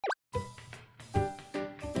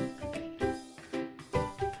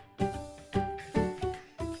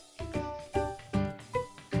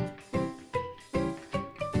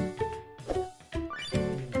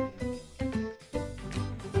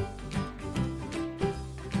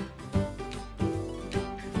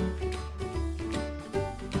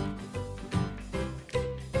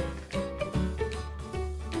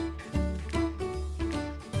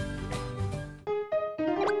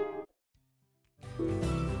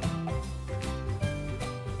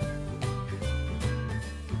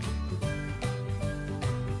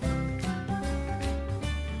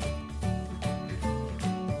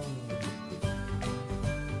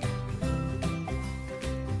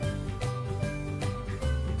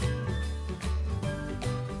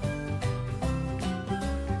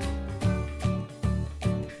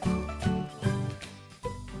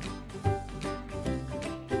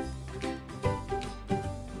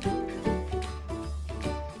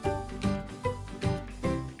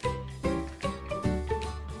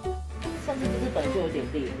本就有点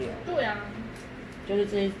裂掉。对啊，就是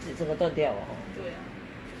这些纸整个断掉了哦。对啊，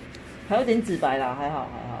还有点紫白啦，还好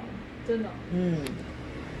还好。真的、哦。嗯，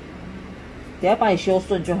等一下帮你修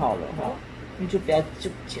顺就好了哈，你就不要就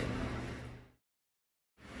剪。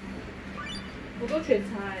我都全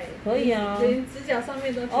擦哎。可以啊，连指甲上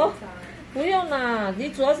面都全擦、哦。不用啦，你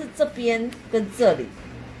主要是这边跟这里，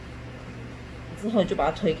之后你就把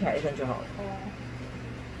它推开一下就好了。哦，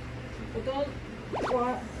我都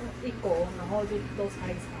刮一勾，然后就都擦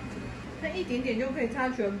一擦，那一点点就可以擦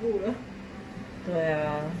全部了。对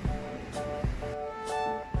啊。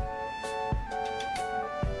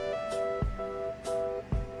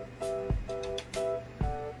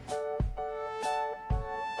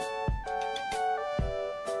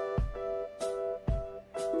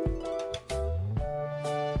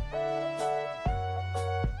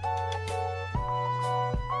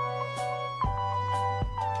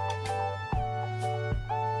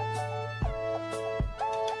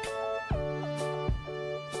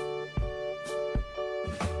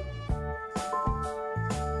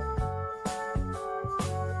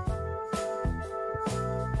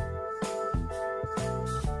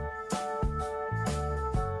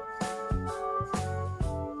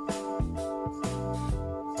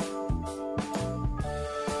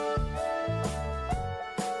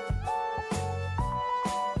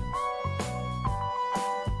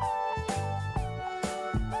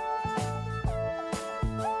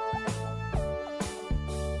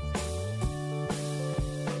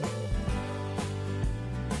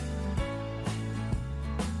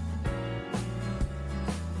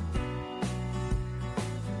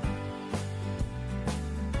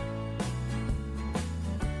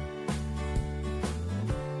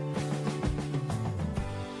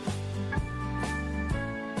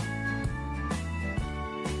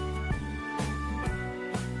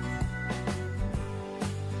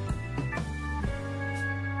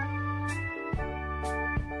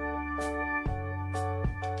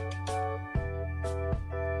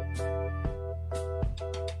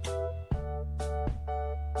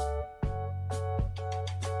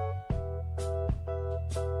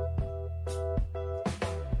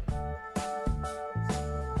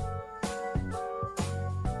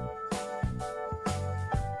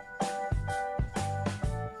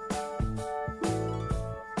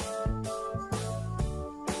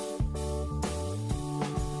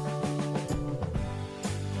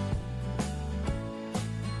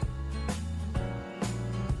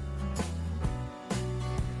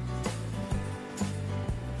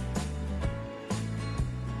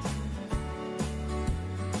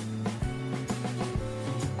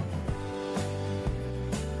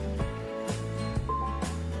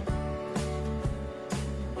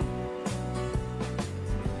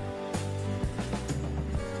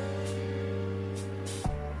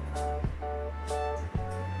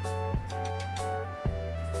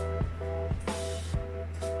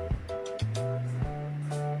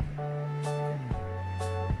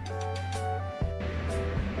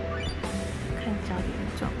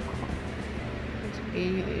这边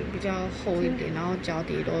有比较厚一点，然后脚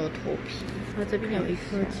底都有脱皮，它这边有一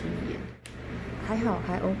颗鸡眼，还好，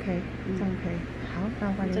还 OK，这样可以。好，那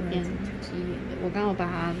换这边鸡眼的，我刚好把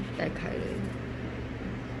它带开了。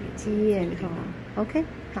鸡眼哈 ，OK，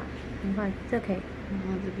 好，你换这可以。然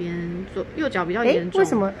后这边右脚比较严重，为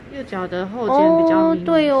什么右脚的后肩比较明？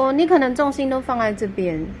对哦，你可能重心都放在这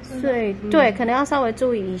边，所以对，可能要稍微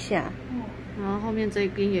注意一下。然后后面这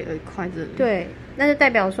边也有一块这里。对，那就代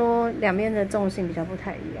表说两边的重心比较不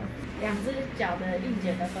太一样。两只脚的硬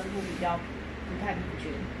茧的分布比较不太平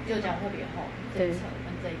均，右脚特别厚，这一侧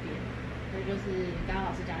跟这一边，所以就是刚刚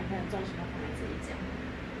老师讲，可能重心都放在这一脚，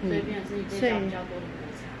所以变成是你这脚比较多的摩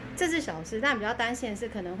擦。这是小事，但比较担心的是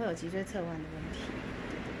可能会有脊椎侧弯的问题。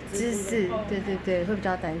姿势，对对对，会比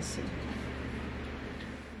较担心。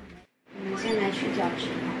我们先来取角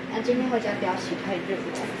质哈，那今天会加表洗太热的。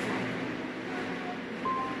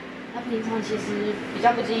那平常其实比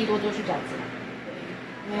较不建议多做去角质，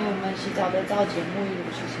因为我们洗澡的皂碱、沐浴乳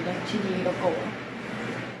其实都清洁力都够了。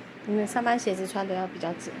你们上班鞋子穿的要比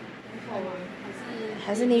较紧，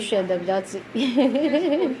还是你选的比较紧？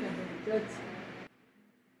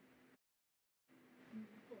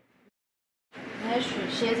在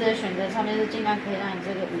鞋子的选择上面是尽量可以让你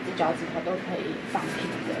这个5只脚趾头都可以放平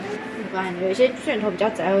的，不然有一些楦头比较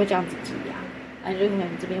窄会这样子挤压，那就可能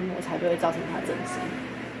这边摩擦就会造成它增生。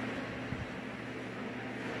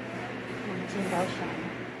我们先包起来。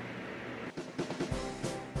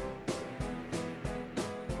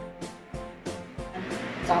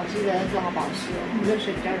早记得做好保湿哦，热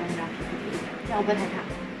水比较容易让皮肤变凉，这样会不会太烫？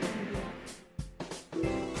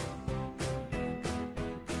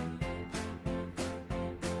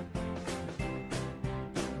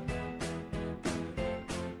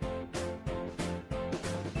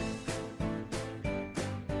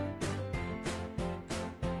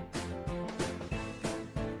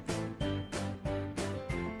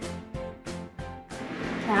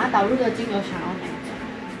等下导入的精油想要哪一种？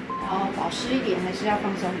然后保湿一点，还是要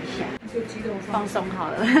放松一下？就肌肉放松好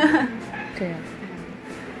了。对啊。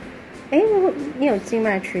哎，你有静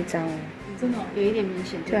脉曲张哦？真的有一点明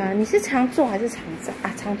显。对啊，你是常做还是常站啊？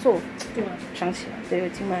常做。对，想起来，对，有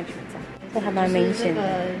静脉曲张，这还蛮明显的。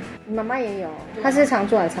你妈妈也有，她是常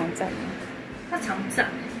做还是常站？它常站，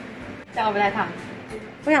这样会不会太烫？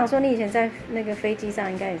我想说，你以前在那个飞机上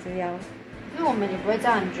应该也是要，因为我们也不会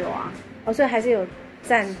站很久啊。哦，所以还是有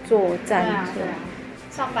站坐站坐。对啊。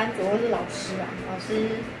上班族或是老师啊，老师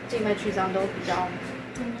静脉曲张都比较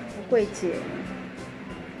柜姐，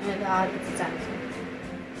因为他一直站着。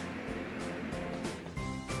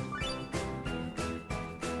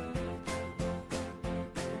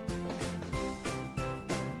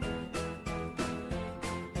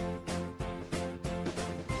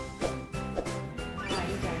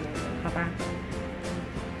好吧。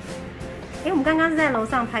哎，我们刚刚是在楼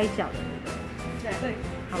上拍脚的。对。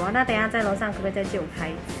好吧，那等一下在楼上可不可以再借我拍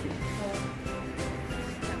一次？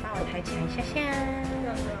帮我抬起来一下下。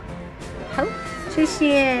好，谢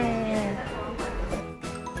谢。